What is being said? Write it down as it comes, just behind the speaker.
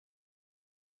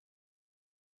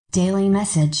Daily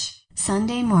Message,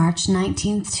 Sunday, March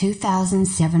 19,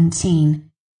 2017.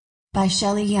 By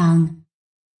Shelley Young.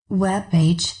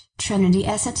 Webpage,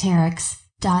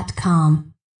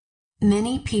 TrinityEsoterics.com.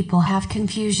 Many people have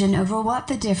confusion over what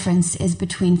the difference is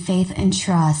between faith and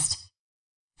trust.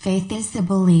 Faith is the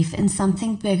belief in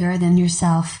something bigger than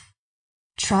yourself.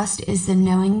 Trust is the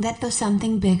knowing that the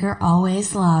something bigger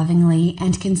always lovingly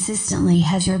and consistently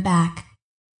has your back.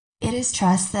 It is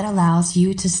trust that allows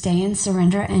you to stay in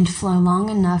surrender and flow long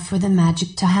enough for the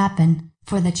magic to happen,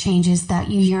 for the changes that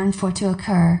you yearn for to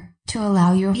occur, to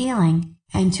allow your healing,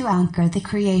 and to anchor the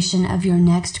creation of your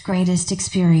next greatest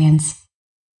experience.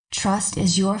 Trust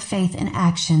is your faith in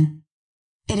action.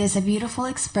 It is a beautiful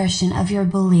expression of your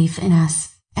belief in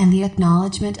us, and the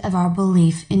acknowledgement of our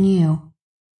belief in you.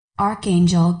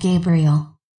 Archangel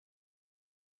Gabriel.